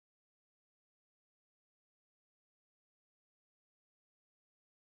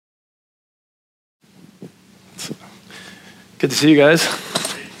Good to see you guys.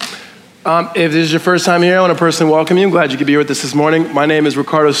 If this is your first time here, I want to personally welcome you. I'm glad you could be here with us this morning. My name is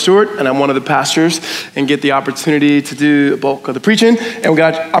Riccardo Stewart, and I'm one of the pastors and get the opportunity to do a bulk of the preaching, and we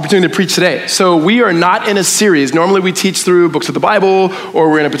got an opportunity to preach today. So we are not in a series. Normally we teach through books of the Bible, or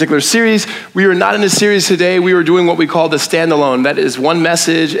we're in a particular series. We are not in a series today. We are doing what we call the standalone. That is one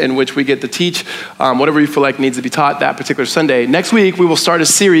message in which we get to teach whatever you feel like needs to be taught that particular Sunday. Next week, we will start a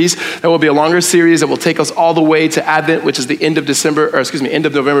series that will be a longer series that will take us all the way to Advent, which is the end of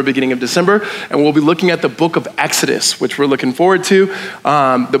November, beginning of December, and we'll be looking at the book of Exodus, which we're looking forward to.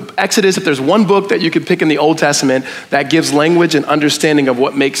 The Exodus, if there's one book that you can pick in the Old Testament that gives language and understanding of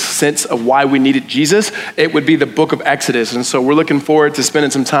what makes sense of why we needed Jesus, it would be the book of Exodus. And so we're looking forward to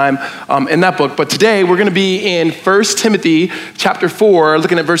spending some time in that book. But today we're going to be in 1 Timothy chapter 4,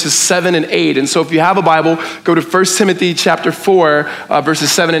 looking at verses 7 and 8. And so if you have a Bible, go to 1 Timothy chapter 4, verses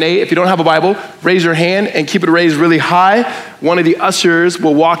 7 and 8. If you don't have a Bible, raise your hand and keep it raised really high. One of the ushers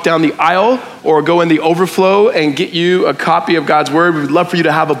will walk down the aisle or go in the overflow and get you a copy of God's word. We'd love for you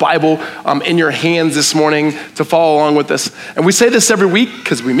to have a Bible in your hands this morning to follow along with us. And we say this every week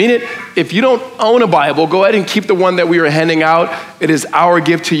because we mean it. If you don't own a Bible, go ahead and keep the one that we are handing out. It is our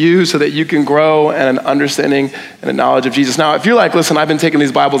gift to you so that you can grow in an understanding and a knowledge of Jesus. Now, if you're like, listen, I've been taking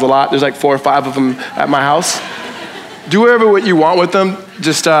these Bibles a lot. There's like 4 or 5 of them at my house. Do whatever what you want with them.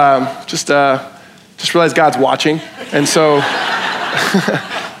 Just realize God's watching. And so,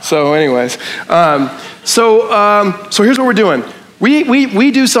 anyways, so here's what we're doing.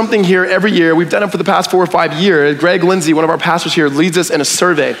 We do something here every year. We've done it for the past 4 or 5 years. Greg Lindsay, one of our pastors here, leads us in a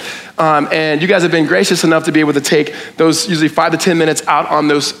survey. And you guys have been gracious enough to be able to take those usually 5 to 10 minutes out on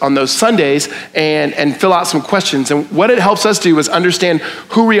those Sundays and fill out some questions. And what it helps us do is understand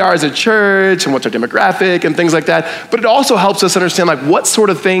who we are as a church and what's our demographic and things like that. But it also helps us understand like what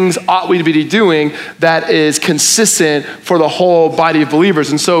sort of things ought we to be doing that is consistent for the whole body of believers.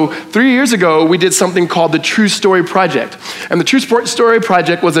 And so 3 years ago, we did something called the True Story Project. And the True Story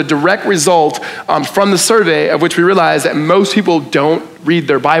Project was a direct result from the survey of which we realized that most people don't read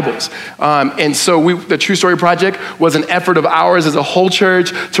their Bibles. And so the True Story Project was an effort of ours as a whole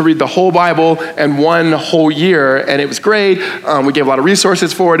church to read the whole Bible in 1 whole year. And it was great. We gave a lot of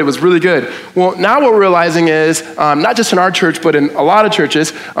resources for it. It was really good. Well, now what we're realizing is, not just in our church, but in a lot of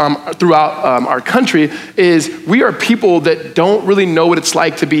churches throughout our country, is we are people that don't really know what it's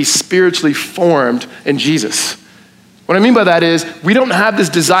like to be spiritually formed in Jesus. What I mean by that is we don't have this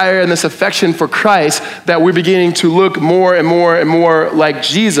desire and this affection for Christ that we're beginning to look more and more and more like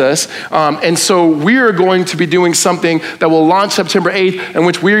Jesus. And so we're going to be doing something that will launch September 8th in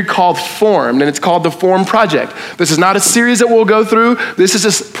which we're called Formed, and it's called the Form Project. This is not a series that we'll go through. This is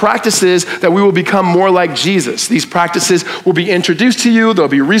just practices that we will become more like Jesus. These practices will be introduced to you. There'll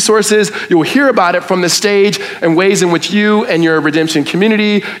be resources. You'll hear about it from the stage and ways in which you and your redemption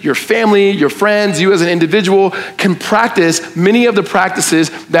community, your family, your friends, you as an individual can practice many of the practices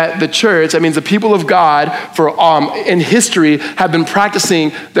that the church, that means the people of God in history have been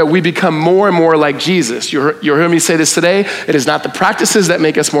practicing that we become more and more like Jesus. You're hearing me say this today. It is not the practices that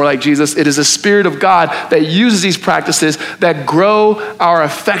make us more like Jesus. It is the Spirit of God that uses these practices that grow our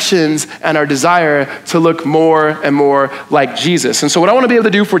affections and our desire to look more and more like Jesus. And so what I want to be able to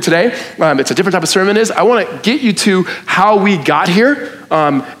do for today, it's a different type of sermon, is I want to get you to how we got here.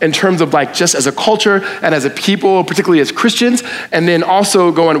 In terms of like just as a culture and as a people, particularly as Christians, and then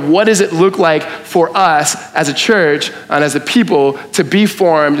also going, what does it look like for us as a church and as a people to be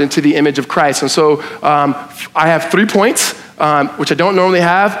formed into the image of Christ? And so I have 3 points, which I don't normally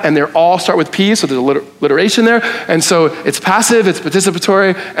have, and they all start with P, so there's alliteration there. And so it's passive, it's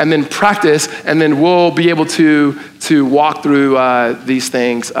participatory, and then practice, and then we'll be able to walk through these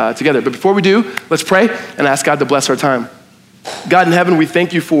things together. But before we do, let's pray and ask God to bless our time. God in heaven, we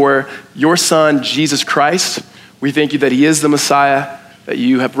thank you for your Son, Jesus Christ. We thank you that he is the Messiah, that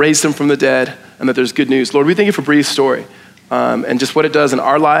you have raised him from the dead, and that there's good news. Lord, we thank you for Bree's story and just what it does in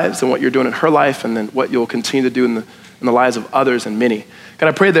our lives and what you're doing in her life and then what you'll continue to do in the lives of others and many. God,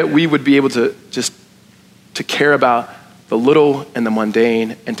 I pray that we would be able to just to care about the little and the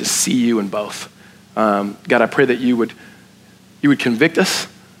mundane and to see you in both. God, I pray that you would convict us,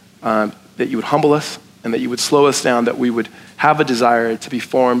 that you would humble us, and that you would slow us down, that we would have a desire to be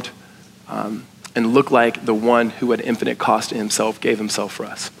formed and look like the one who at infinite cost to himself gave himself for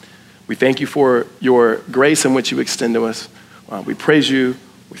us. We thank you for your grace in which you extend to us. We praise you.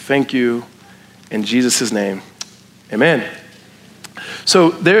 We thank you. In Jesus' name, amen.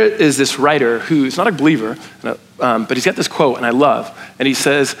 So there is this writer who's not a believer, but he's got this quote, and I love. And he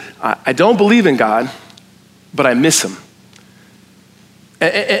says, I don't believe in God, but I miss him.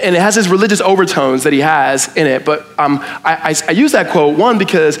 And it has his religious overtones that he has in it. But I use that quote, one,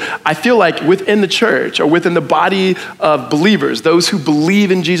 because I feel like within the church or within the body of believers, those who believe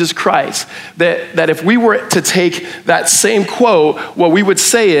in Jesus Christ, that if we were to take that same quote, what we would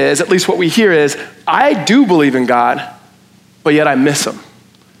say is, at least what we hear is, I do believe in God, but yet I miss him.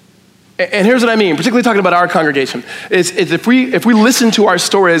 And here's what I mean, particularly talking about our congregation, is if we listen to our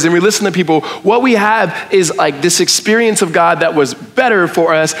stories and we listen to people, what we have is like this experience of God that was better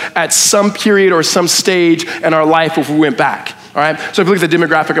for us at some period or some stage in our life if we went back. All right, so if you look at the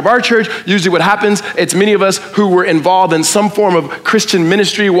demographic of our church, usually what happens, it's many of us who were involved in some form of Christian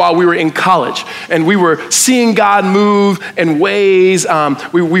ministry while we were in college. And we were seeing God move in ways,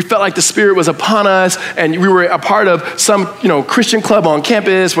 we felt like the Spirit was upon us, and we were a part of some Christian club on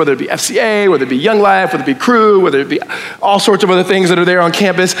campus, whether it be FCA, whether it be Young Life, whether it be Crew, whether it be all sorts of other things that are there on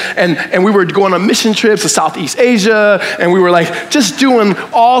campus. And we were going on mission trips to Southeast Asia, and we were like just doing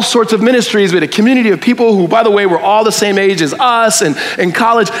all sorts of ministries with a community of people who, by the way, were all the same age as us and in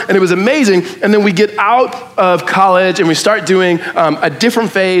college, and it was amazing. And then we get out of college and we start doing a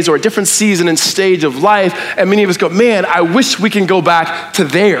different phase or a different season and stage of life, and many of us go, man, I wish we can go back to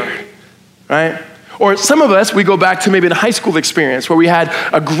there, right? Or some of us, we go back to maybe a high school experience where we had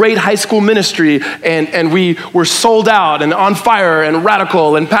a great high school ministry and we were sold out and on fire and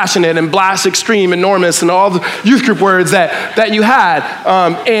radical and passionate and blast, extreme, enormous, and all the youth group words that you had.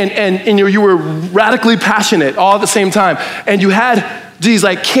 And you were radically passionate all at the same time. And you had these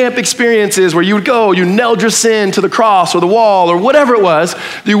like camp experiences where you would go, you nailed your sin to the cross or the wall or whatever it was.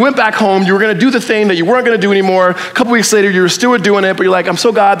 You went back home, you were gonna do the thing that you weren't gonna do anymore. A couple weeks later, you were still doing it, but you're like, I'm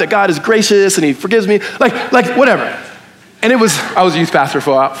so glad that God is gracious and he forgives me, like whatever. And I was a youth pastor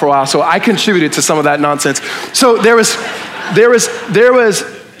for a while, so I contributed to some of that nonsense. So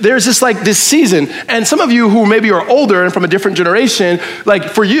there's just like this season, and some of you who maybe are older and from a different generation, like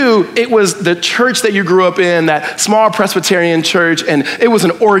for you, it was the church that you grew up in, that small Presbyterian church, and it was an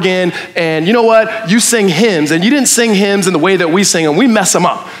organ, and you know what? You sing hymns, and you didn't sing hymns in the way that we sing them. We mess them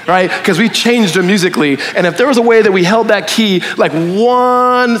up, right? Because we changed them musically, and if there was a way that we held that key like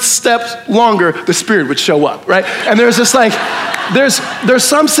one step longer, the Spirit would show up, right? And there's just like, there's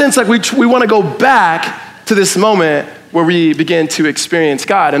some sense like we want to go back to this moment where we begin to experience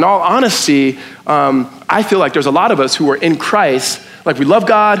God. In all honesty, I feel like there's a lot of us who are in Christ, like we love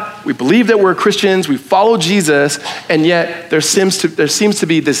God, we believe that we're Christians, we follow Jesus, and yet there seems to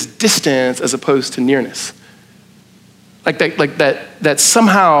be this distance as opposed to nearness. That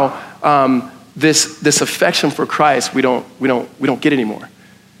somehow this affection for Christ we don't get anymore.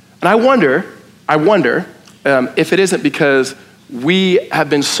 And I wonder if it isn't because we have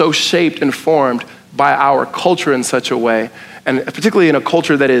been so shaped and formed by our culture in such a way, and particularly in a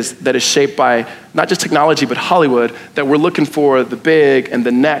culture that is shaped by not just technology, but Hollywood, that we're looking for the big and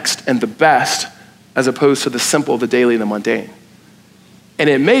the next and the best, as opposed to the simple, the daily, and the mundane. And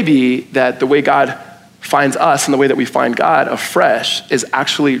it may be that the way God finds us and the way that we find God afresh is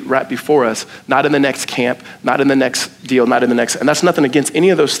actually right before us, not in the next camp, not in the next deal, not in the next, and that's nothing against any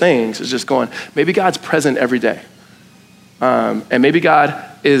of those things. It's just going, maybe God's present every day. And maybe God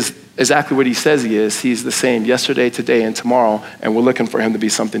is exactly what he says he is. He's the same yesterday, today, and tomorrow, and we're looking for him to be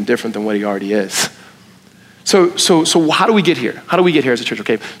something different than what he already is. So how do we get here? How do we get here as a church?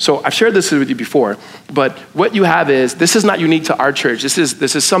 Okay, so I've shared this with you before, but what you have is, this is not unique to our church. This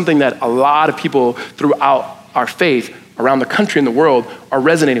is something that a lot of people throughout our faith around the country and the world are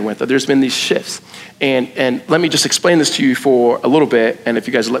resonating with. There's been these shifts. And let me just explain this to you for a little bit, and if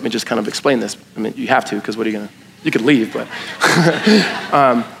you guys let me just kind of explain this. I mean, you have to, because what are you going to... You could leave, but.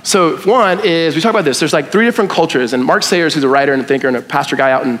 So one is, we talk about this, there's like 3 different cultures, and Mark Sayers, who's a writer and a thinker and a pastor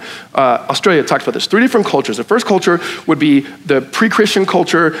guy out in Australia, talks about this. 3 different cultures. The first culture would be the pre-Christian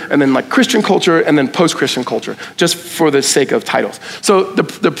culture, and then like Christian culture, and then post-Christian culture, just for the sake of titles. So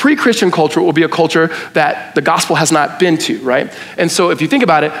the pre-Christian culture will be a culture that the gospel has not been to, right? And so if you think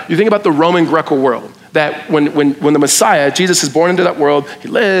about it, you think about the Roman Greco world. That when the Messiah, Jesus, is born into that world, he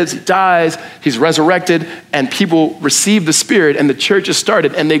lives, he dies, he's resurrected, and people receive the Spirit, and the church is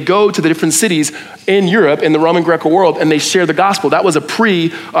started, and they go to the different cities in Europe, in the Roman Greco world, and they share the gospel. That was a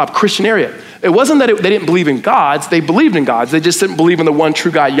pre-Christian area. It wasn't that they didn't believe in gods, they believed in gods. They just didn't believe in the one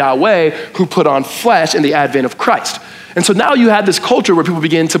true God, Yahweh, who put on flesh in the advent of Christ. And so now you have this culture where people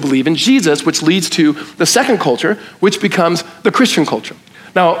begin to believe in Jesus, which leads to the second culture, which becomes the Christian culture.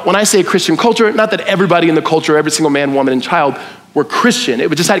 Now, when I say Christian culture, not that everybody in the culture, every single man, woman, and child were Christian. It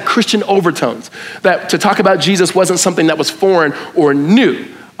just had Christian overtones. That to talk about Jesus wasn't something that was foreign or new.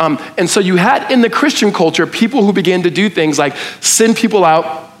 And so you had in the Christian culture people who began to do things like send people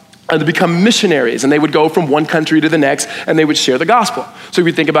out to become missionaries, and they would go from one country to the next, and they would share the gospel. So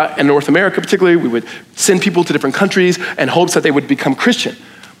we think about in North America particularly, we would send people to different countries in hopes that they would become Christian.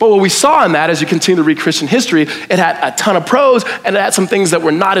 But what we saw in that, as you continue to read Christian history, it had a ton of pros, and it had some things that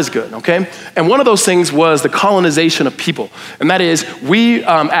were not as good, okay? And one of those things was the colonization of people. And that is, we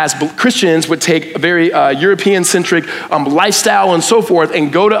as Christians would take a very European-centric lifestyle and so forth,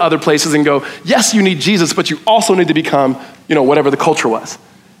 and go to other places and go, yes, you need Jesus, but you also need to become, whatever the culture was.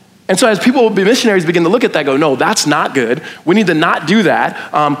 And so as missionaries begin to look at that, go, no, that's not good. We need to not do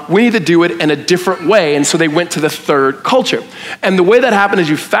that. We need to do it in a different way. And so they went to the third culture. And the way that happened is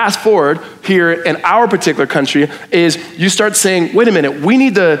you fast forward here in our particular country is you start saying, wait a minute, we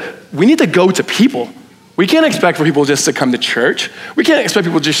need to go to people. We can't expect for people just to come to church. We can't expect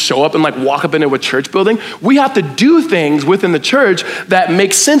people to just show up and walk up into a church building. We have to do things within the church that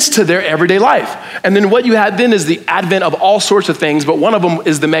make sense to their everyday life. And then what you had then is the advent of all sorts of things, but one of them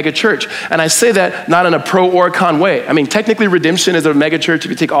is the mega church. And I say that not in a pro or con way. I mean, technically Redemption is a mega church. If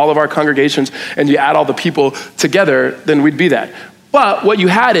you take all of our congregations and you add all the people together, then we'd be that. But what you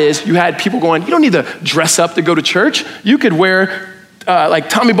had is you had people going, you don't need to dress up to go to church. You could wear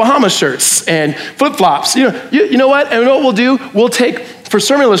Tommy Bahama shirts and flip-flops. You know what? And what we'll do, for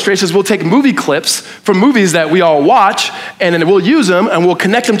sermon illustrations, we'll take movie clips from movies that we all watch, and then we'll use them, and we'll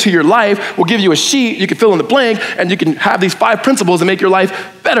connect them to your life. We'll give you a sheet, you can fill in the blank, and you can have these 5 principles to make your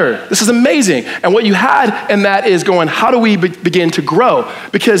life better. This is amazing. And what you had in that is going, how do we begin to grow?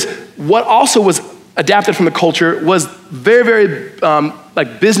 Because what also was adapted from the culture was very, very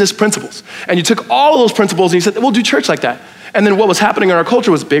business principles. And you took all of those principles and you said, we'll do church like that. And then what was happening in our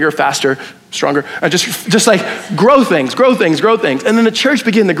culture was bigger, faster, stronger, and just grow things. And then the church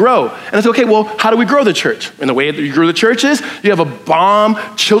began to grow. And it's okay, well, how do we grow the church? And the way that you grow the church is you have a bomb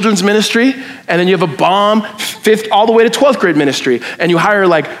children's ministry, and then you have a bomb 5th all the way to 12th grade ministry. And you hire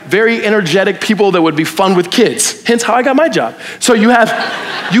very energetic people that would be fun with kids. Hence how I got my job. So you have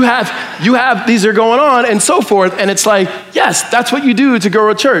these are going on and so forth. And it's yes, that's what you do to grow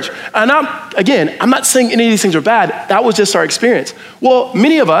a church. And I'm not saying any of these things are bad. That was just our experience. Well,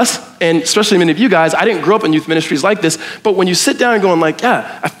 many of us, and especially many of you guys, I didn't grow up in youth ministries like this, but when you sit down and going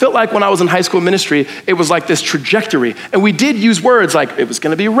I felt like when I was in high school ministry, it was this trajectory. And we did use words it was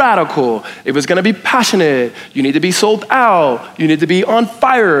gonna be radical, it was gonna be passionate, you need to be sold out, you need to be on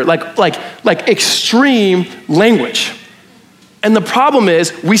fire, extreme language. And the problem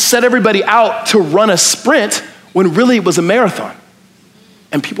is we set everybody out to run a sprint when really it was a marathon.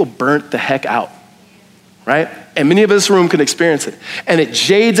 And people burnt the heck out, right? And many of us in this room can experience it. And it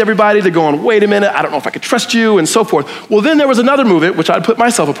jades everybody to going, wait a minute, I don't know if I could trust you, and so forth. Well, then there was another movement, which I'd put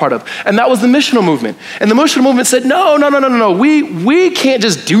myself a part of, and that was the missional movement. And the missional movement said, no. We can't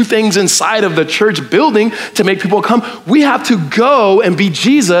just do things inside of the church building to make people come. We have to go and be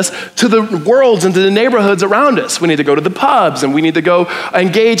Jesus to the worlds and to the neighborhoods around us. We need to go to the pubs, and we need to go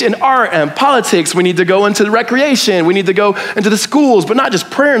engage in art and politics. We need to go into the recreation. We need to go into the schools, but not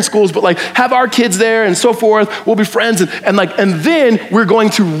just prayer in schools, but have our kids there and so forth. We'll be friends, and then we're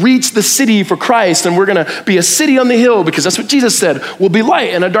going to reach the city for Christ, and we're going to be a city on the hill because that's what Jesus said. We'll be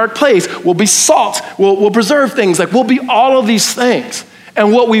light in a dark place. We'll be salt. We'll preserve things. We'll be all of these things.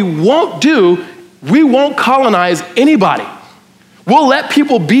 And what we won't do, we won't colonize anybody. We'll let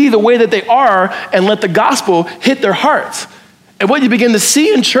people be the way that they are and let the gospel hit their hearts. And what you begin to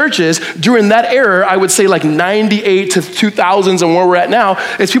see in churches during that era, I would say 98 to 2000s and where we're at now,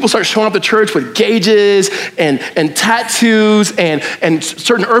 is people start showing up to church with gauges and tattoos and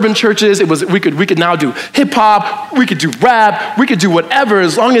certain urban churches. We could now do hip hop, we could do rap, we could do whatever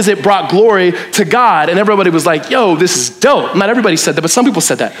as long as it brought glory to God. And everybody was yo, this is dope. Not everybody said that, but some people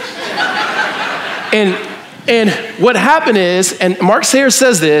said that. And what happened is, and Mark Sayers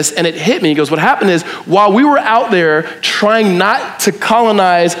says this, and it hit me, he goes, what happened is, while we were out there trying not to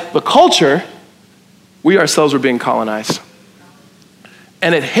colonize the culture, we ourselves were being colonized.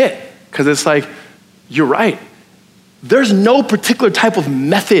 And it hit, because it's you're right. There's no particular type of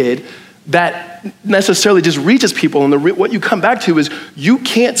method that necessarily just reaches people, and what you come back to is, you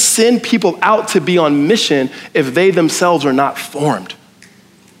can't send people out to be on mission if they themselves are not formed.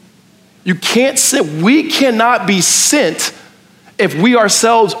 We cannot be sent if we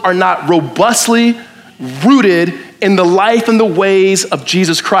ourselves are not robustly rooted in the life and the ways of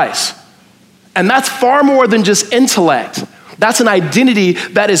Jesus Christ. And that's far more than just intellect. That's an identity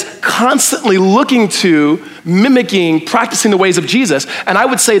that is constantly looking to, mimicking, practicing the ways of Jesus. And I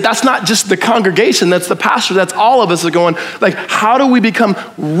would say that's not just the congregation, that's the pastor, that's all of us are going, how do we become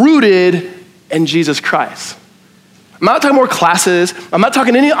rooted in Jesus Christ? I'm not talking more classes.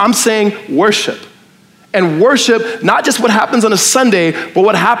 I'm saying worship. And worship, not just what happens on a Sunday, but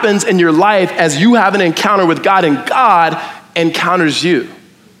what happens in your life as you have an encounter with God and God encounters you.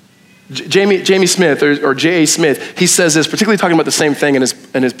 Jamie Smith, or J.A. Smith, he says this, particularly talking about the same thing in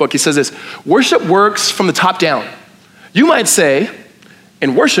his book. He says this: worship works from the top down. You might say,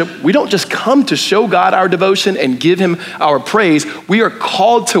 in worship, we don't just come to show God our devotion and give him our praise. We are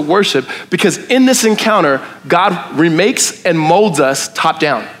called to worship because in this encounter, God remakes and molds us top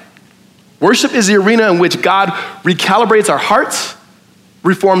down. Worship is the arena in which God recalibrates our hearts,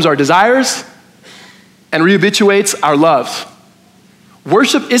 reforms our desires, and rehabituates our loves.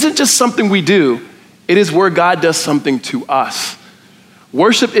 Worship isn't just something we do, it is where God does something to us.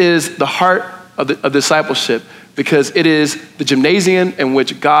 Worship is the heart of discipleship because it is the gymnasium in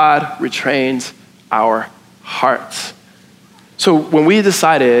which God retrains our hearts. So when we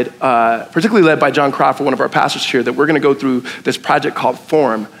decided, particularly led by John Crawford, one of our pastors here, that we're gonna go through this project called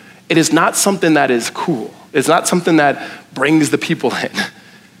Form, it is not something that is cool. It's not something that brings the people in.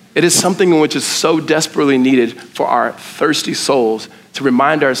 It is something in which is so desperately needed for our thirsty souls to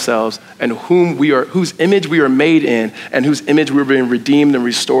remind ourselves and whose image we are made in and whose image we're being redeemed and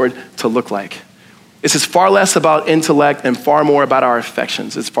restored to look like. This is far less about intellect and far more about our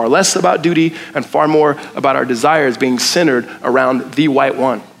affections. It's far less about duty and far more about our desires being centered around the white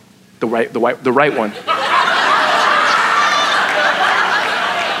one, the right one.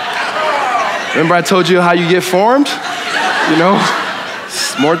 Remember I told you how you get formed? You know,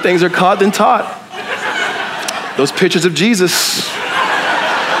 more things are caught than taught. Those pictures of Jesus.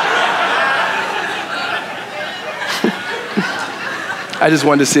 I just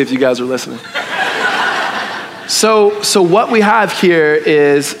wanted to see if you guys were listening. So what we have here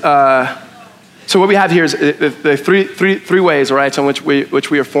is the three ways, right, in which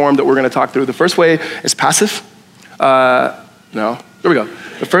we are formed that we're going to talk through. The first way is passive. Here we go.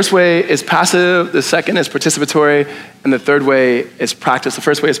 The first way is passive, the second is participatory, and the third way is practice. The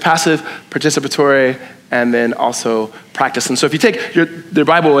first way is passive, participatory, and then also practice. And so if you take your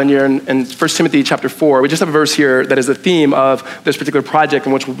Bible and you're in 1 Timothy chapter 4, we just have a verse here that is the theme of this particular project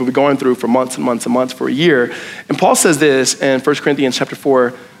in which we'll be going through for months and months and months, for a year. And Paul says this in 1 Corinthians chapter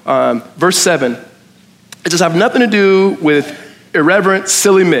 4, verse 7. It just have nothing to do with irreverent,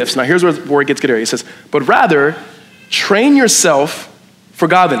 silly myths. Now here's where it gets good. He says, but rather, train yourself for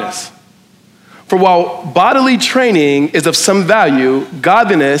godliness. For while bodily training is of some value,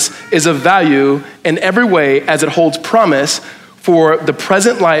 godliness is of value in every way as it holds promise for the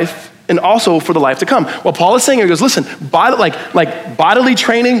present life and also for the life to come. What Paul is saying here, he goes, listen, bodily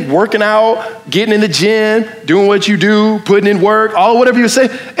training, working out, getting in the gym, doing what you do, putting in work, all whatever you say,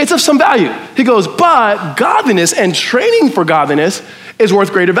 it's of some value. He goes, but godliness and training for godliness is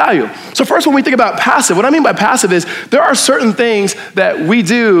worth greater value. So first, when we think about passive, what I mean by passive is there are certain things that we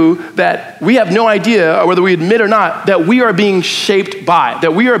do that we have no idea, or whether we admit or not, that we are being shaped by,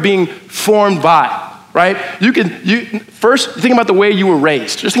 that we are being formed by, right? First, think about the way you were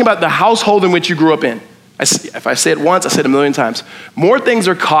raised. Just think about the household in which you grew up in. If I say it once, I say it a million times. More things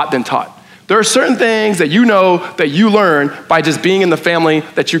are caught than taught. There are certain things that you know that you learn by just being in the family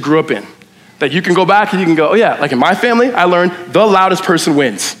that you grew up in. That you can go back and you can go, oh yeah, like in my family, I learned the loudest person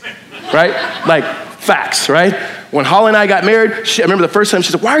wins, right? Like facts, right? When Holly and I got married, I remember the first time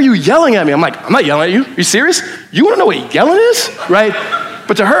she said, why are you yelling at me? I'm like, I'm not yelling at you. Are you serious? You wanna know what yelling is, right?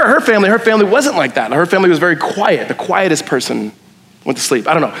 But to her family wasn't like that. Her family was very quiet. The quietest person went to sleep.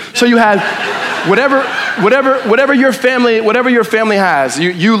 I don't know. So you had whatever your family has.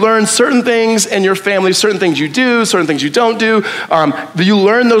 You learn certain things in your family, certain things you do, certain things you don't do. You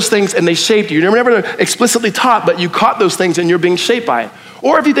learn those things and they shaped you. You're never explicitly taught, but you caught those things and you're being shaped by it.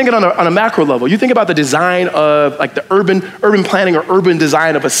 Or if you think it on a macro level, you think about the design of like the urban planning or urban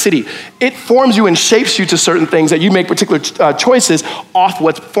design of a city. It forms you and shapes you to certain things that you make particular choices off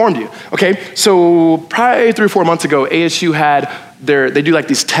what's formed you. Okay, so probably 3 or 4 months ago, ASU had they do like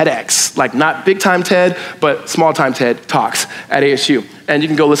these TEDx, like not big time TED, but small time TED talks at ASU. And you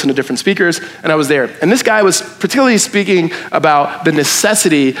can go listen to different speakers, and I was there. And this guy was particularly speaking about the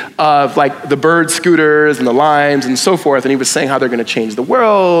necessity of like the bird scooters and the limes and so forth, and he was saying how they're gonna change the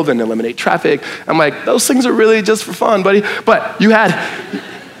world and eliminate traffic. I'm like, those things are really just for fun, buddy. But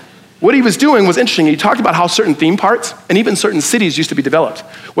what he was doing was interesting. He talked about how certain theme parks and even certain cities used to be developed.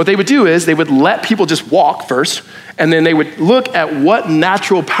 What they would do is they would let people just walk first, and then they would look at what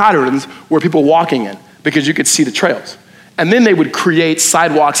natural patterns were people walking in, because you could see the trails. And then they would create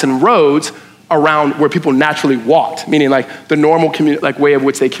sidewalks and roads around where people naturally walked, meaning like the normal way of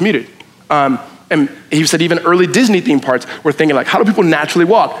which they commuted. And he said even early Disney theme parks were thinking like, how do people naturally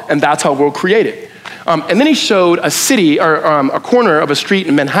walk? And that's how we'll create it. And then he showed a city, or a corner of a street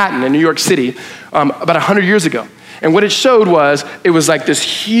in Manhattan, in New York City, about 100 years ago. And what it showed was, it was like this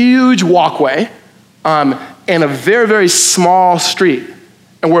huge walkway and a very, very small street,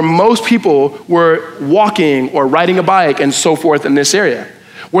 and where most people were walking or riding a bike and so forth in this area.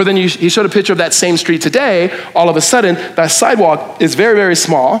 Where then he showed a picture of that same street today. All of a sudden, that sidewalk is very, very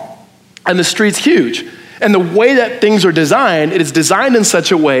small, and the street's huge. And the way that things are designed, it is designed in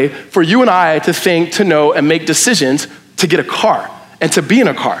such a way for you and I to think, to know, and make decisions to get a car and to be in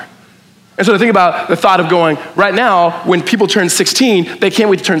a car. And so to think about the thought of going, right now, when people turn 16, they can't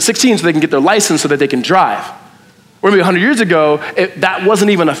wait to turn 16 so they can get their license so that they can drive. Or maybe 100 years ago, that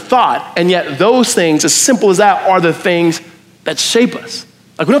wasn't even a thought. And yet those things, as simple as that, are the things that shape us.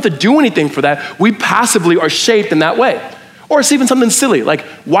 Like, we don't have to do anything for that. We passively are shaped in that way. Or it's even something silly. Like,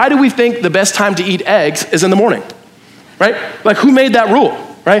 why do we think the best time to eat eggs is in the morning? Right? Like, who made that rule?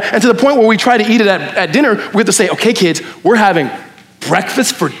 Right? And to the point where we try to eat it at dinner, we have to say, okay, kids, we're having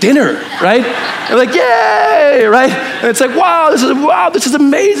breakfast for dinner, right? And like, yay, right? And it's like, wow, this is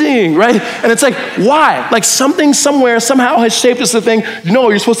amazing, right? And it's like, why? Like, something somewhere somehow has shaped us to think, no,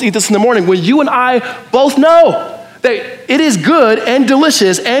 you're supposed to eat this in the morning. Well, you and I both know that it is good and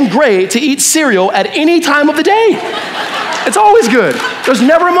delicious and great to eat cereal at any time of the day. It's always good. There's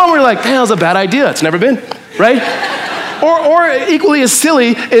never a moment where you're like, that was a bad idea. It's never been, right? Or equally as silly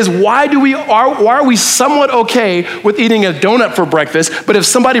is why are we somewhat okay with eating a donut for breakfast, but if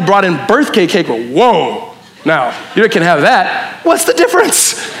somebody brought in birthday cake, whoa, now, you can have that. What's the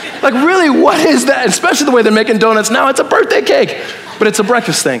difference? Like, really, what is that? Especially the way they're making donuts now, it's a birthday cake, but it's a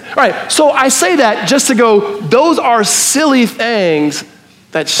breakfast thing. All right, so I say that just to go, those are silly things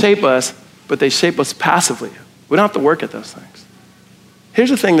that shape us, but they shape us passively. We don't have to work at those things. Here's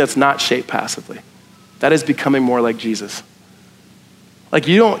the thing that's not shaped passively. That is becoming more like Jesus. Like,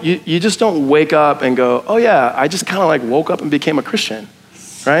 you just don't wake up and go, oh yeah, I just kind of like woke up and became a Christian,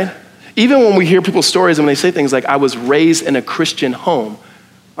 right? Even when we hear people's stories and when they say things like, I was raised in a Christian home,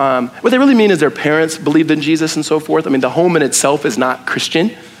 what they really mean is their parents believed in Jesus and so forth. I mean, the home in itself is not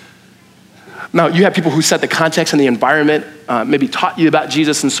Christian. Now, you have people who set the context and the environment, maybe taught you about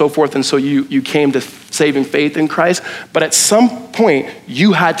Jesus and so forth, and so you came to saving faith in Christ, but at some point,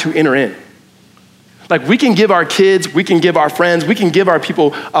 you had to enter in. Like, we can give our kids, we can give our friends, we can give our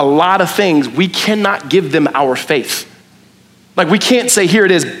people a lot of things. We cannot give them our faith. Like, we can't say, here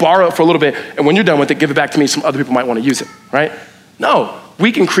it is, borrow it for a little bit, and when you're done with it, give it back to me. Some other people might want to use it, right? No,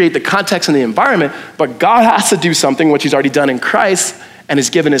 we can create the context and the environment, but God has to do something, which he's already done in Christ and has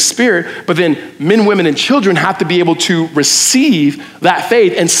given his spirit, but then men, women, and children have to be able to receive that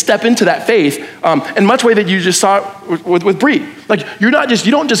faith and step into that faith in much way that you just saw with Bree. Like, you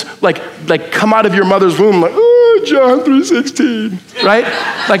don't just like come out of your mother's womb like, oh, John 3:16, right?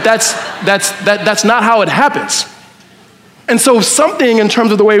 Like, that's not how it happens. And so something in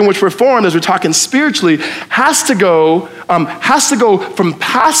terms of the way in which we're formed, as we're talking spiritually, has to go from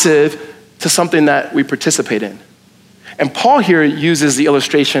passive to something that we participate in. And Paul here uses the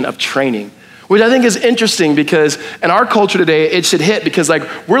illustration of training, which I think is interesting because in our culture today, it should hit because like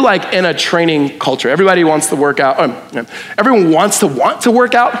we're like in a training culture. Everybody wants to work out. Everyone wants to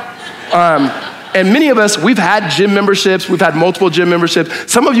work out. And many of us, we've had gym memberships. We've had multiple gym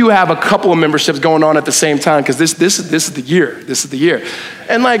memberships. Some of you have a couple of memberships going on at the same time because this is the year. This is the year.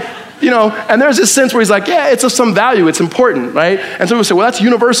 And like, and there's this sense where he's like, yeah, it's of some value. It's important, right? And so people say, well, that's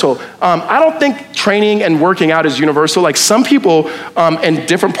universal. I don't think training and working out is universal. Like, some people in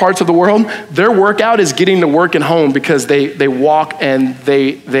different parts of the world, their workout is getting to work at home because they walk and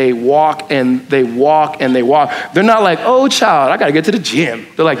they walk and they walk and they walk. They're not like, oh, child, I got to get to the gym.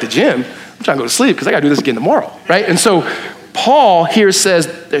 They're like, the gym? I'm trying to go to sleep because I got to do this again tomorrow, right? And so Paul here says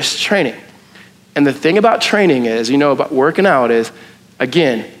there's training. And the thing about training is, about working out is,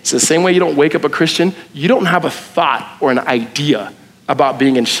 again, it's the same way you don't wake up a Christian. You don't have a thought or an idea about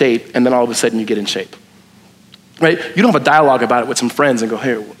being in shape, and then all of a sudden you get in shape, right? You don't have a dialogue about it with some friends and go,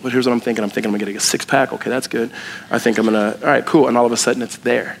 here's what I'm thinking. I'm thinking I'm going to get a six-pack. Okay, that's good. I think I'm going to, all right, cool. And all of a sudden it's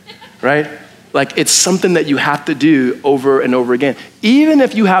there, right? Like, it's something that you have to do over and over again. Even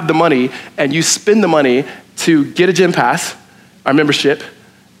if you have the money and you spend the money to get a gym pass, our membership,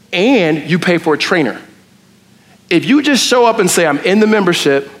 and you pay for a trainer. If you just show up and say, I'm in the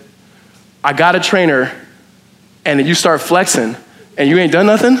membership, I got a trainer, and then you start flexing and you ain't done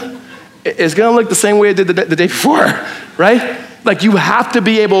nothing, it's gonna look the same way it did the day before, right? Like, you have to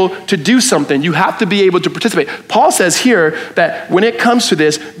be able to do something. You have to be able to participate. Paul says here that when it comes to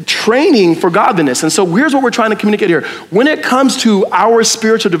this, training for godliness. And so here's what we're trying to communicate here. When it comes to our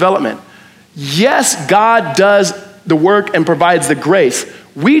spiritual development, yes, God does the work and provides the grace.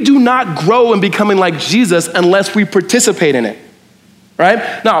 We do not grow in becoming like Jesus unless we participate in it,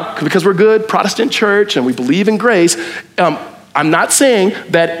 right? Now, because we're good Protestant church and we believe in grace, I'm not saying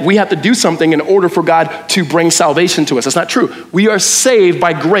that we have to do something in order for God to bring salvation to us. That's not true. We are saved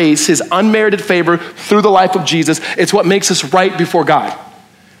by grace, his unmerited favor through the life of Jesus. It's what makes us right before God.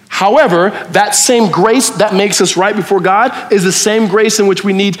 However, that same grace that makes us right before God is the same grace in which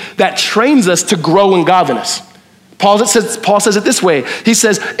we need that trains us to grow in godliness. Paul says it this way. He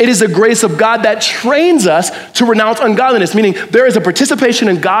says, it is the grace of God that trains us to renounce ungodliness, meaning there is a participation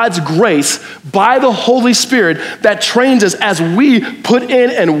in God's grace by the Holy Spirit that trains us as we put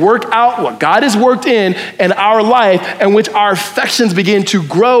in and work out what God has worked in our life, and which our affections begin to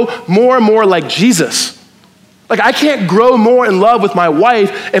grow more and more like Jesus. Like, I can't grow more in love with my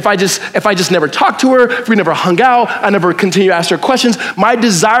wife if I just never talk to her, if we never hung out, I never continue to ask her questions. My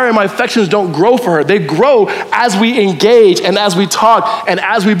desire and my affections don't grow for her. They grow as we engage and as we talk and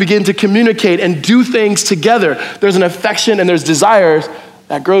as we begin to communicate and do things together. There's an affection and there's desires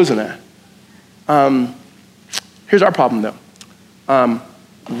that grows in that. Here's our problem, though.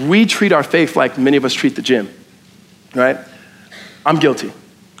 We treat our faith like many of us treat the gym, right? I'm guilty.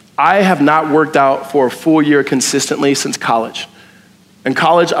 I have not worked out for a full year consistently since college. In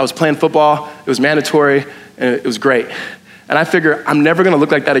college, I was playing football. It was mandatory, and it was great. And I figure I'm never going to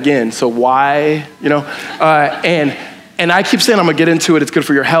look like that again, so why, And I keep saying I'm going to get into it. It's good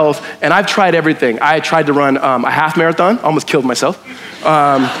for your health. And I've tried everything. I tried to run a half marathon. Almost killed myself.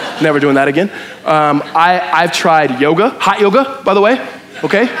 Never doing that again. I've tried yoga. Hot yoga, by the way.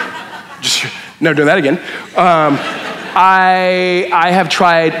 Okay? Just never doing that again. I have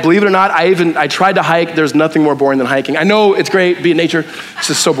tried, believe it or not, I tried to hike. There's nothing more boring than hiking. I know it's great, be in nature. It's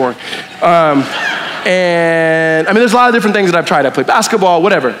just so boring. And I mean, there's a lot of different things that I've tried. I played basketball,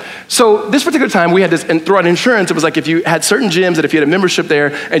 whatever. So this particular time we had this, and throughout insurance, it was like if you had certain gyms that if you had a membership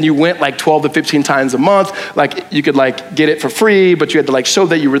there and you went like 12 to 15 times a month, like you could like get it for free, but you had to like show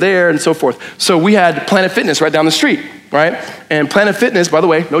that you were there and so forth. So we had Planet Fitness right down the street, right? And Planet Fitness, by the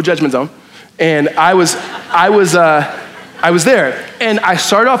way, no judgment zone. And I was there, and I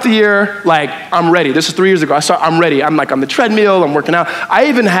started off the year like, I'm ready. This is 3 years ago. I'm ready. I'm like on the treadmill. I'm working out. I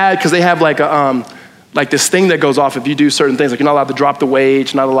even had, because they have like a like this thing that goes off if you do certain things. Like you're not allowed to drop the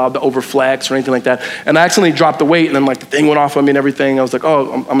weight, you're not allowed to overflex or anything like that. And I accidentally dropped the weight, and then like the thing went off on me and everything. I was like,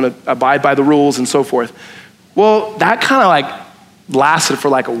 oh, I'm gonna abide by the rules and so forth. Well, that kind of like lasted for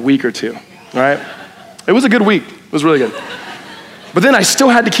like a week or two, right? It was a good week. It was really good. But then I still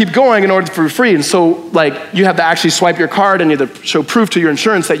had to keep going in order for free. And so like you have to actually swipe your card and you have to show proof to your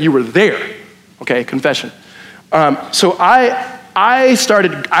insurance that you were there. Okay, confession. So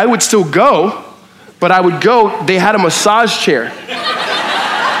I would still go, but I would go, they had a massage chair.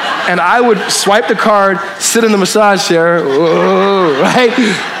 And I would swipe the card, sit in the massage chair, whoa, right?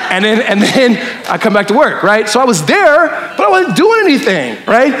 And then I come back to work, right? So I was there, but I wasn't doing anything,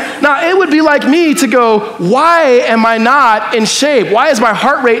 right? Now, it would be like me to go, why am I not in shape? Why is my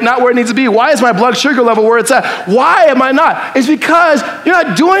heart rate not where it needs to be? Why is my blood sugar level where it's at? Why am I not? It's because you're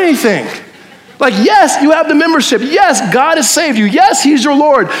not doing anything. Like, yes, you have the membership. Yes, God has saved you. Yes, he's your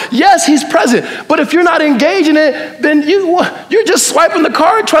Lord. Yes, he's present. But if you're not engaged in it, then you're just swiping the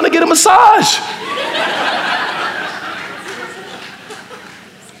card trying to get a massage.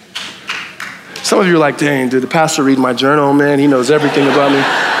 Some of you are like, dang, did the pastor read my journal, man? He knows everything about me.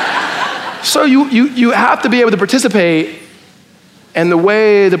 So you have to be able to participate, and the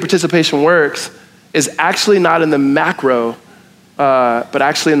way the participation works is actually not in the macro, but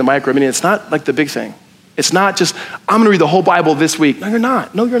actually in the micro. I mean, it's not like the big thing. It's not just, I'm gonna read the whole Bible this week. No, you're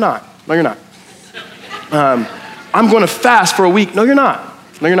not. No, you're not. No, you're not. I'm gonna fast for a week. No, you're not.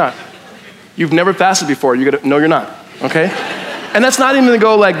 No, you're not. You've never fasted before. No, you're not, okay? And that's not even to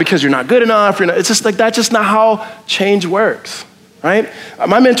go like, because you're not good enough. It's just like, that's just not how change works, right?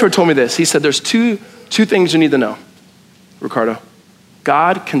 My mentor told me this. He said, there's two things you need to know, Riccardo.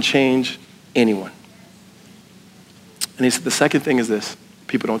 God can change anyone. And he said, the second thing is this,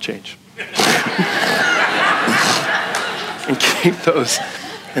 people don't change. And keep those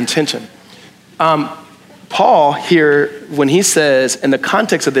in tension. Paul here, when he says, in the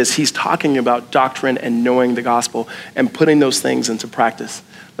context of this, he's talking about doctrine and knowing the gospel and putting those things into practice.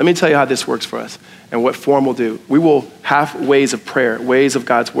 Let me tell you how this works for us and what form we'll do. We will have ways of prayer, ways of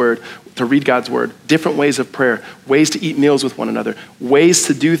God's word, to read God's word, different ways of prayer, ways to eat meals with one another, ways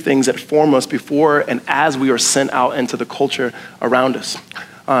to do things that form us before and as we are sent out into the culture around us.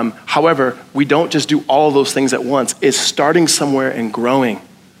 However, we don't just do all of those things at once. It's starting somewhere and growing.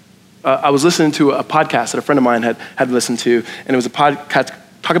 I was listening to a podcast that a friend of mine had listened to, and it was a podcast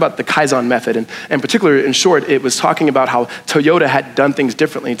talk about the Kaizen method. And in particular, in short, it was talking about how Toyota had done things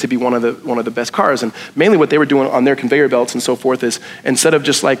differently to be one of the best cars. And mainly what they were doing on their conveyor belts and so forth is instead of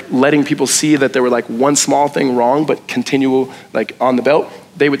just like letting people see that there were like one small thing wrong, but continue like on the belt,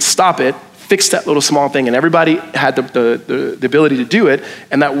 they would stop it, fix that little small thing, and everybody had the ability to do it,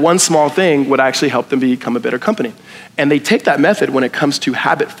 and that one small thing would actually help them become a better company. And they take that method when it comes to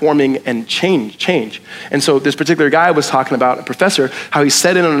habit forming and change. And so this particular guy was talking about, a professor, how he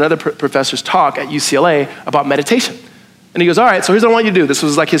said in another professor's talk at UCLA about meditation. And he goes, all right, so here's what I want you to do. This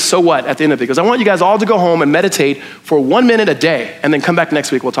was like his so what at the end of it. He goes, I want you guys all to go home and meditate for 1 minute a day, and then come back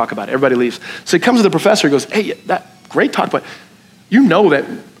next week, we'll talk about it. Everybody leaves. So he comes to the professor, he goes, hey, that great talk, but you know that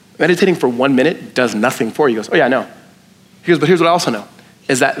meditating for 1 minute does nothing for you. He goes, oh yeah, I know. He goes, but here's what I also know,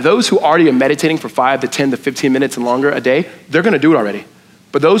 is that those who already are meditating for 5 to 10 to 15 minutes and longer a day, they're gonna do it already.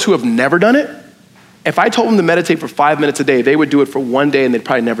 But those who have never done it, if I told them to meditate for 5 minutes a day, they would do it for 1 day and they'd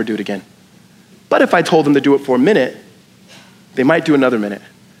probably never do it again. But if I told them to do it for a minute, they might do another minute.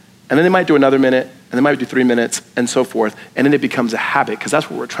 And then they might do another minute, and they might do 3 minutes, and so forth. And then it becomes a habit, because that's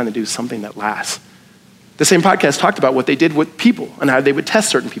what we're trying to do, something that lasts. The same podcast talked about what they did with people and how they would test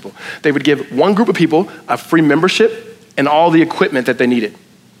certain people. They would give one group of people a free membership and all the equipment that they needed,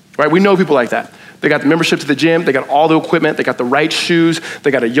 right? We know people like that. They got the membership to the gym, they got all the equipment, they got the right shoes,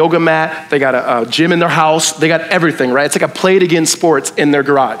 they got a yoga mat, they got a gym in their house, they got everything, right? It's like a play it again sports in their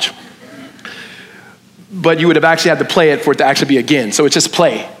garage. But you would have actually had to play it for it to actually be again, so it's just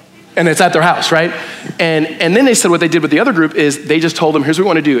play. And it's at their house, right? And then they said what they did with the other group is they just told them, here's what we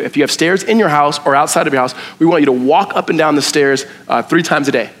want to do. If you have stairs in your house or outside of your house, we want you to walk up and down the stairs 3 times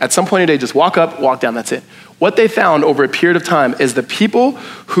a day. At some point in the day, just walk up, walk down, that's it. What they found over a period of time is the people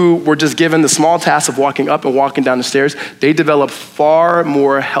who were just given the small task of walking up and walking down the stairs, they developed far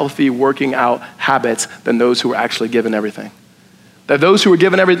more healthy working out habits than those who were actually given everything. That those who were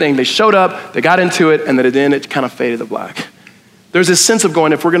given everything, they showed up, they got into it, and then it kind of faded to black. There's this sense of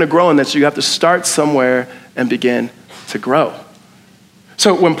going, if we're gonna grow in this, you have to start somewhere and begin to grow.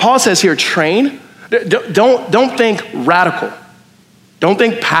 So when Paul says here, train, don't think radical. Don't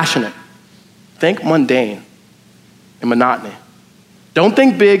think passionate. Think mundane and monotony. Don't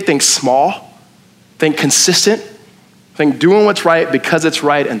think big, think small. Think consistent. Think doing what's right because it's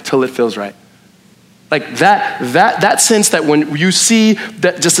right until it feels right. Like that sense that when you see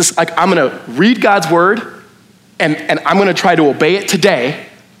that just this, like I'm gonna read God's word, and I'm gonna try to obey it today,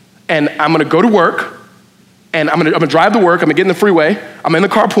 and I'm gonna go to work, and I'm gonna drive to work, I'm gonna get in the freeway, I'm in the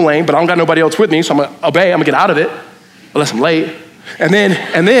carpool lane, but I don't got nobody else with me, so I'm gonna obey, I'm gonna get out of it, unless I'm late. And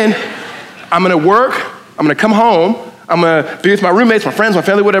then I'm gonna work, I'm gonna come home, I'm gonna be with my roommates, my friends, my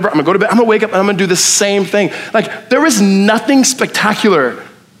family, whatever, I'm gonna go to bed, I'm gonna wake up, and I'm gonna do the same thing. Like, there is nothing spectacular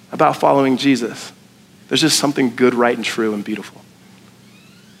about following Jesus. There's just something good, right, and true, and beautiful.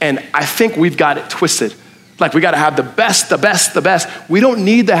 And I think we've got it twisted. Like, we gotta have the best, the best, the best. We don't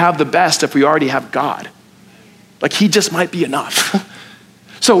need to have the best if we already have God. Like, he just might be enough.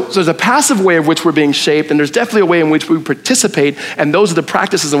 So there's a passive way of which we're being shaped, and there's definitely a way in which we participate, and those are the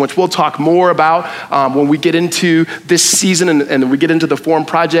practices in which we'll talk more about when we get into this season and we get into the Form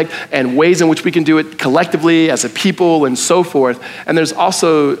Project and ways in which we can do it collectively as a people and so forth. And there's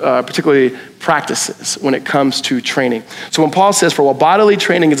also particularly practices when it comes to training. So when Paul says, for while bodily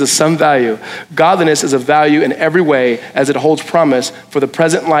training is of some value, godliness is of value in every way as it holds promise for the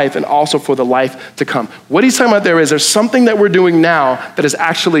present life and also for the life to come. What he's talking about there is there's something that we're doing now that is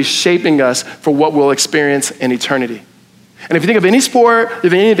actually shaping us for what we'll experience in eternity. And if you think of any sport,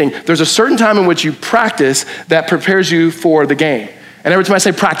 if anything, there's a certain time in which you practice that prepares you for the game. And every time I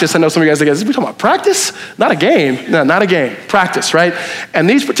say practice, I know some of you guys are like, we talking about practice? Not a game. No, not a game. Practice, right? And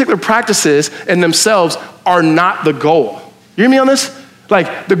these particular practices in themselves are not the goal. You hear me on this?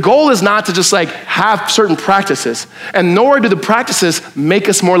 Like, the goal is not to just like have certain practices, and nor do the practices make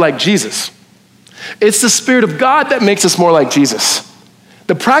us more like Jesus. It's the Spirit of God that makes us more like Jesus.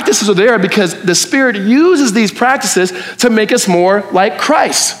 The practices are there because the Spirit uses these practices to make us more like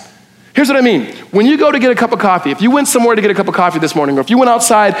Christ. Here's what I mean. When you go to get a cup of coffee, if you went somewhere to get a cup of coffee this morning, or if you went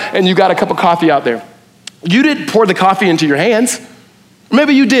outside and you got a cup of coffee out there, you didn't pour the coffee into your hands.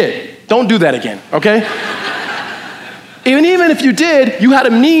 Maybe you did. Don't do that again, okay? Even if you did, you had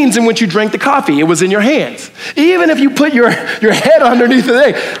a means in which you drank the coffee. It was in your hands. Even if you put your head underneath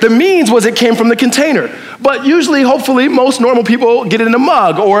the means was it came from the container. But usually, hopefully, most normal people get it in a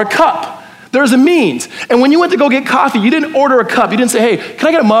mug or a cup. There's a means. And when you went to go get coffee, you didn't order a cup. You didn't say, hey, can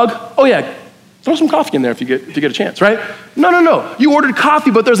I get a mug? Oh yeah, throw some coffee in there if you get a chance, right? No. You ordered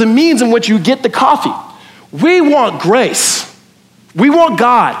coffee, but there's a means in which you get the coffee. We want grace. We want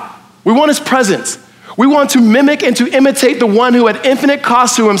God. We want his presence. We want to mimic and to imitate the one who at infinite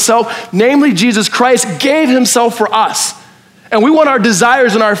cost to himself, namely Jesus Christ, gave himself for us. And we want our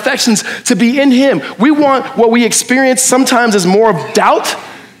desires and our affections to be in him. We want what we experience sometimes as more of doubt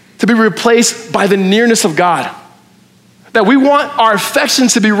to be replaced by the nearness of God. That we want our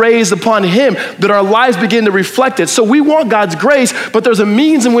affections to be raised upon him, that our lives begin to reflect it. So we want God's grace, but there's a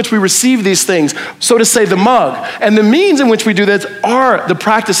means in which we receive these things, so to say, the mug. And the means in which we do this are the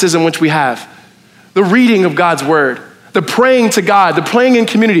practices in which we have. The reading of God's word, the praying to God, the praying in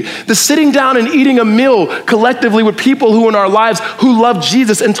community, the sitting down and eating a meal collectively with people who in our lives who love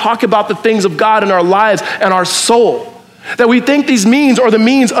Jesus and talk about the things of God in our lives and our soul. That we think these means are the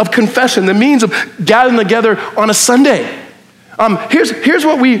means of confession, the means of gathering together on a Sunday. Here's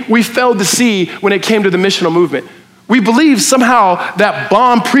what we failed to see when it came to the missional movement. We believed somehow that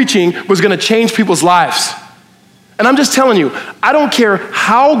bomb preaching was going to change people's lives. And I'm just telling you, I don't care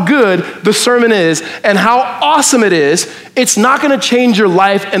how good the sermon is and how awesome it is, it's not going to change your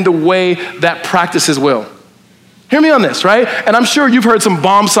life in the way that practices will. Hear me on this, right? And I'm sure you've heard some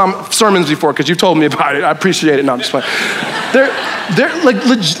bomb sermons before because you've told me about it. I appreciate it. No, I'm just playing. They're like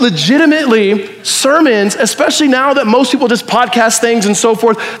legitimately sermons, especially now that most people just podcast things and so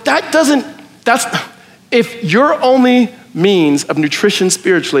forth. If your only means of nutrition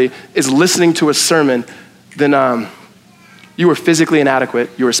spiritually is listening to a sermon, then you are physically inadequate.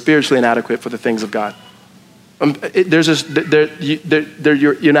 You are spiritually inadequate for the things of God.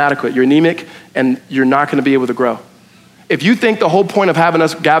 You're inadequate. You're anemic, and you're not going to be able to grow. If you think the whole point of having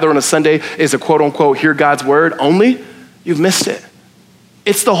us gather on a Sunday is to quote unquote hear God's word only, you've missed it.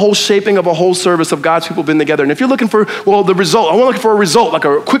 It's the whole shaping of a whole service of God's people being together. And if you're looking for, the result, I'm looking for a result, like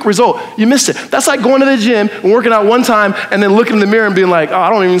a quick result, you missed it. That's like going to the gym and working out one time and then looking in the mirror and being like, oh, I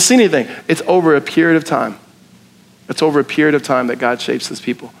don't even see anything. It's over a period of time. It's over a period of time that God shapes his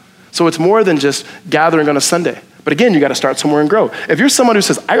people. So it's more than just gathering on a Sunday. But again, you got to start somewhere and grow. If you're someone who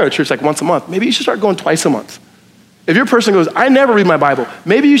says, I go to church like once a month, maybe you should start going twice a month. If your person goes, I never read my Bible,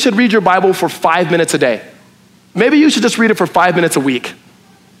 maybe you should read your Bible for 5 minutes a day. Maybe you should just read it for 5 minutes a week.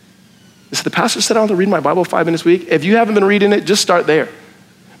 So the pastor said I want to read my Bible 5 minutes a week. If you haven't been reading it, just start there.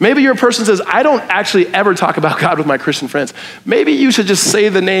 Maybe your person says, I don't actually ever talk about God with my Christian friends. Maybe you should just say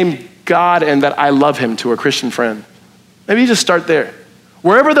the name God and that I love him to a Christian friend. Maybe you just start there.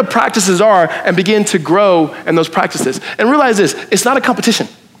 Wherever the practices are and begin to grow in those practices. And realize this, it's not a competition.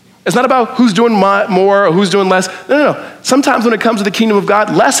 It's not about who's doing more or who's doing less. No. Sometimes when it comes to the kingdom of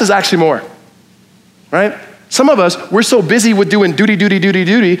God, less is actually more, right? Some of us, we're so busy with doing duty,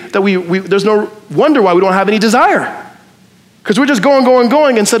 that there's no wonder why we don't have any desire. Because we're just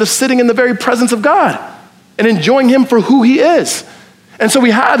going instead of sitting in the very presence of God and enjoying him for who he is. And so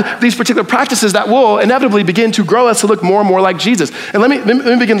we have these particular practices that will inevitably begin to grow us to look more and more like Jesus. And let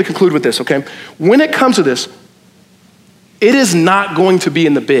me begin to conclude with this, okay? When it comes to this, it is not going to be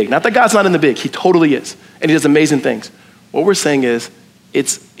in the big. Not that God's not in the big. He totally is. And he does amazing things. What we're saying is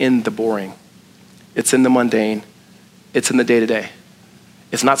it's in the boring. It's in the mundane. It's in the day-to-day.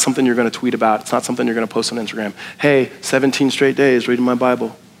 It's not something you're going to tweet about. It's not something you're going to post on Instagram. Hey, 17 straight days reading my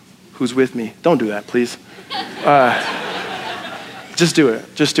Bible. Who's with me? Don't do that, please. Just do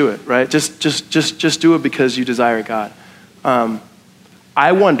it. Just do it, right? Just do it because you desire God.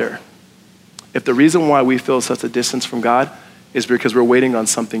 I wonder if the reason why we feel such a distance from God is because we're waiting on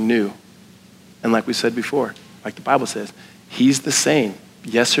something new. And like we said before, like the Bible says, he's the same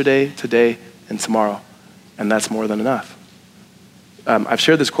yesterday, today, and tomorrow. And that's more than enough. I've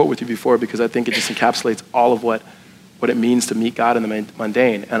shared this quote with you before because I think it just encapsulates all of what it means to meet God in the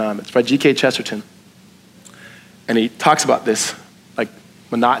mundane. And it's by G.K. Chesterton. And he talks about this, like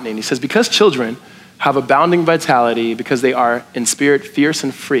monotony. And he says, because children have abounding vitality, because they are in spirit fierce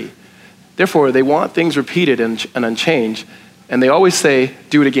and free, therefore they want things repeated and unchanged. And they always say,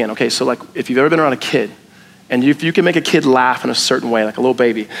 do it again. Okay, so like if you've ever been around a kid, and if you can make a kid laugh in a certain way, like a little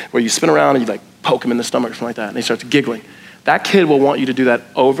baby, where you spin around and you like poke him in the stomach or something like that, and he starts giggling, that kid will want you to do that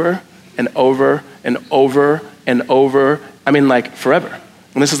over and over and over and over, like forever.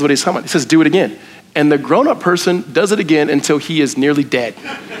 And this is what he's talking about. He says, do it again. And the grown-up person does it again until he is nearly dead,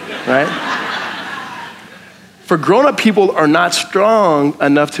 right? For grown-up people are not strong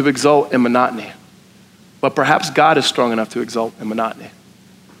enough to exult in monotony, but perhaps God is strong enough to exult in monotony.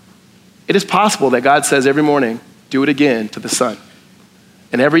 It is possible that God says every morning, do it again to the sun.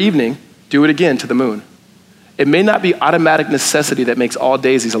 And every evening, do it again to the moon. It may not be automatic necessity that makes all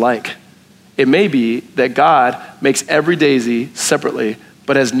daisies alike. It may be that God makes every daisy separately,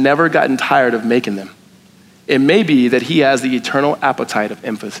 but has never gotten tired of making them. It may be that he has the eternal appetite of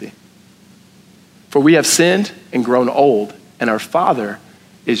empathy. For we have sinned and grown old, and our Father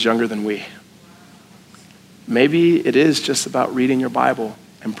is younger than we. Maybe it is just about reading your Bible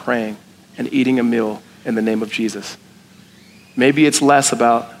and praying and eating a meal in the name of Jesus. Maybe it's less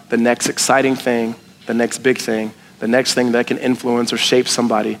about the next exciting thing, the next big thing, the next thing that can influence or shape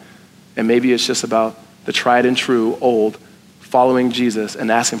somebody. And maybe it's just about the tried and true old following Jesus and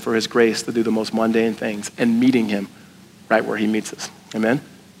asking for his grace to do the most mundane things and meeting him right where he meets us. Amen?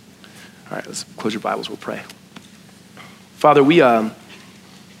 All right, let's close your Bibles, we'll pray. Father, we ask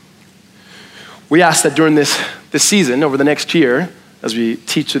that during this season, over the next year, as we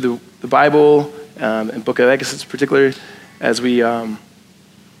teach through the Bible and Book of Exodus particularly, as we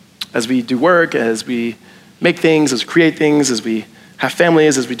do work, as we make things, as we create things, as we have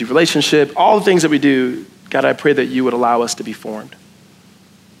families, as we do relationship, all the things that we do, God, I pray that you would allow us to be formed.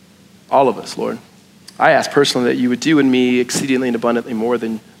 All of us, Lord. I ask personally that you would do in me exceedingly and abundantly more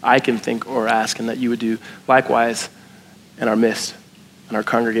than I can think or ask, and that you would do likewise in our midst, in our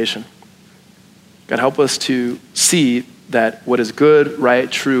congregation. God, help us to see that what is good,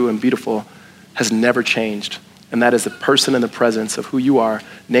 right, true, and beautiful has never changed, and that is the person and the presence of who you are,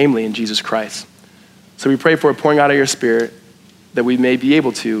 namely in Jesus Christ. So we pray for a pouring out of your Spirit, that we may be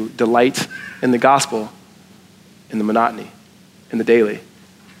able to delight in the gospel, in the monotony, in the daily.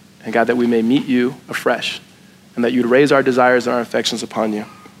 And God, that we may meet you afresh, and that you'd raise our desires and our affections upon you.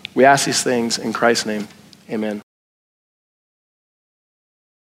 We ask these things in Christ's name. Amen.